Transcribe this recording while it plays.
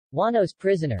Wano's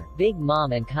prisoner, Big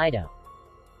Mom and Kaido.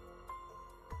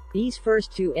 These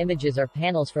first two images are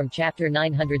panels from Chapter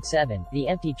 907, The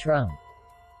Empty Trone.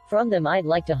 From them I'd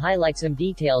like to highlight some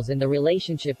details in the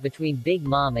relationship between Big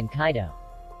Mom and Kaido.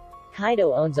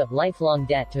 Kaido owns a lifelong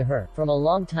debt to her, from a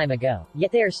long time ago,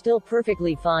 yet they are still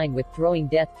perfectly fine with throwing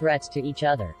death threats to each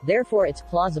other, therefore it's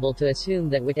plausible to assume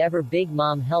that whatever Big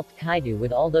Mom helped Kaidou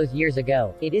with all those years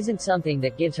ago, it isn't something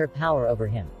that gives her power over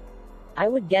him. I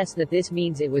would guess that this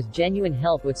means it was genuine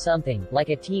help with something, like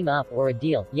a team-up or a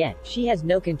deal, yet, she has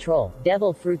no control,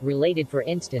 devil fruit related for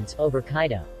instance, over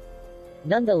Kaido.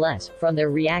 Nonetheless, from their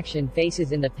reaction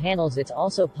faces in the panels it's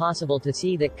also possible to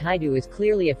see that Kaidou is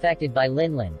clearly affected by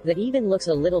Linlin, that even looks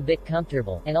a little bit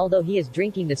comfortable, and although he is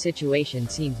drinking the situation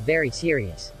seems very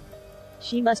serious.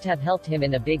 She must have helped him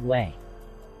in a big way.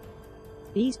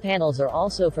 These panels are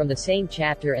also from the same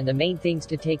chapter and the main things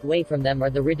to take away from them are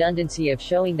the redundancy of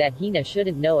showing that Hina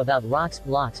shouldn't know about Rock's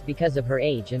blocks because of her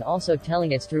age and also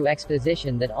telling us through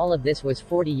exposition that all of this was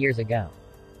 40 years ago.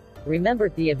 Remember,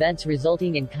 the events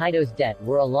resulting in Kaido's death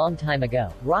were a long time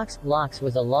ago. Rock's blocks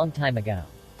was a long time ago.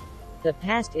 The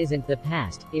past isn't the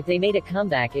past. If they made a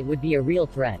comeback it would be a real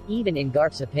threat, even in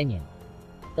Garp's opinion.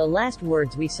 The last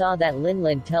words we saw that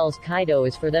Linlin tells Kaido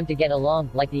is for them to get along,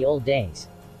 like the old days.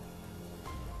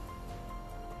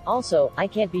 Also, I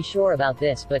can't be sure about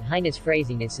this but Hina's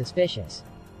phrasing is suspicious.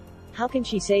 How can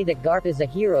she say that Garp is a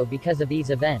hero because of these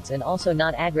events and also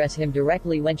not address him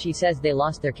directly when she says they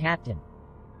lost their captain?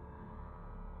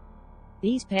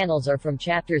 These panels are from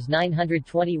chapters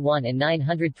 921 and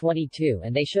 922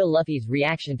 and they show Luffy's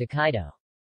reaction to Kaido.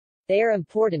 They are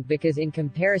important because in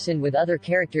comparison with other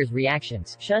characters'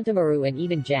 reactions, Shuntamaru and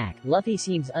even Jack, Luffy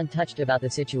seems untouched about the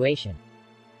situation.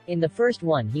 In the first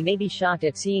one he may be shocked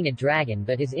at seeing a dragon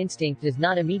but his instinct does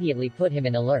not immediately put him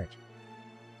in alert.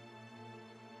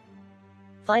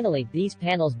 Finally, these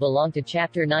panels belong to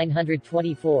chapter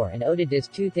 924 and Oda does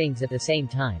two things at the same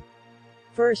time.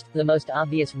 First, the most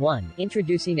obvious one,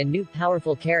 introducing a new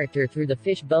powerful character through the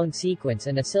fishbone sequence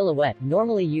and a silhouette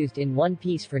normally used in One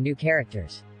Piece for new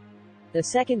characters. The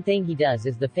second thing he does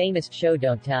is the famous show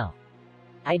don't tell.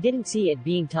 I didn't see it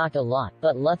being talked a lot,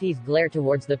 but Luffy's glare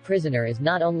towards the prisoner is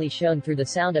not only shown through the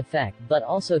sound effect but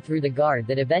also through the guard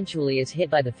that eventually is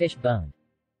hit by the fishbone.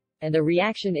 And the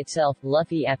reaction itself,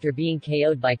 Luffy after being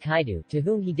KO'd by Kaidou, to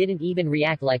whom he didn't even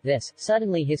react like this,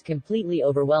 suddenly he's completely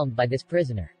overwhelmed by this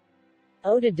prisoner.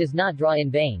 Oda does not draw in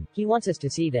vain, he wants us to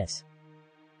see this.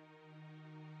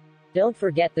 Don't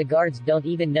forget the guards don't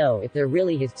even know if there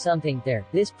really is something there.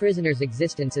 This prisoner's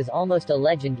existence is almost a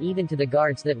legend even to the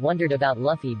guards that wondered about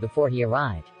Luffy before he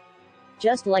arrived.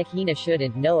 Just like Hina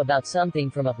shouldn't know about something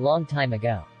from a long time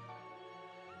ago.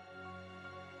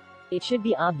 It should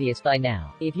be obvious by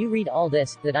now, if you read all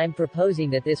this, that I'm proposing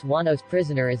that this Wano's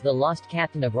prisoner is the lost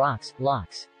captain of Rock's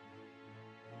blocks.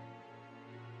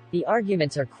 The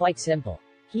arguments are quite simple.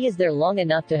 He is there long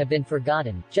enough to have been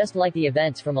forgotten, just like the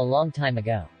events from a long time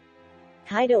ago.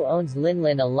 Kaido owns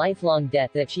Linlin a lifelong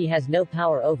debt that she has no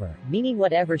power over, meaning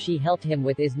whatever she helped him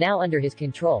with is now under his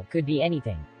control, could be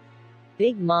anything.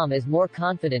 Big Mom is more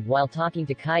confident while talking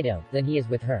to Kaido than he is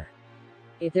with her.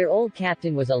 If their old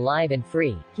captain was alive and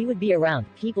free, he would be around,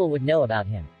 people would know about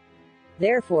him.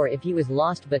 Therefore if he was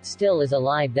lost but still is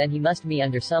alive then he must be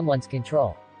under someone's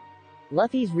control.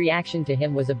 Luffy's reaction to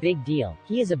him was a big deal,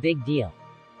 he is a big deal.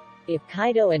 If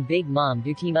Kaido and Big Mom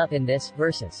do team up in this,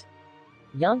 versus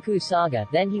Yonkou Saga,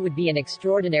 then he would be an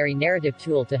extraordinary narrative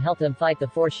tool to help them fight the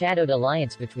foreshadowed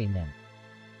alliance between them.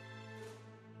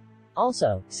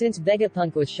 Also, since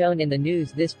Vegapunk was shown in the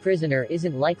news this prisoner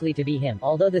isn't likely to be him,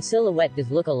 although the silhouette does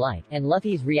look alike, and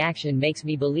Luffy's reaction makes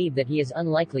me believe that he is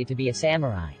unlikely to be a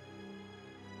samurai.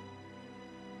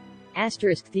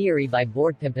 Asterisk theory by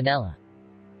Board Pimpinella.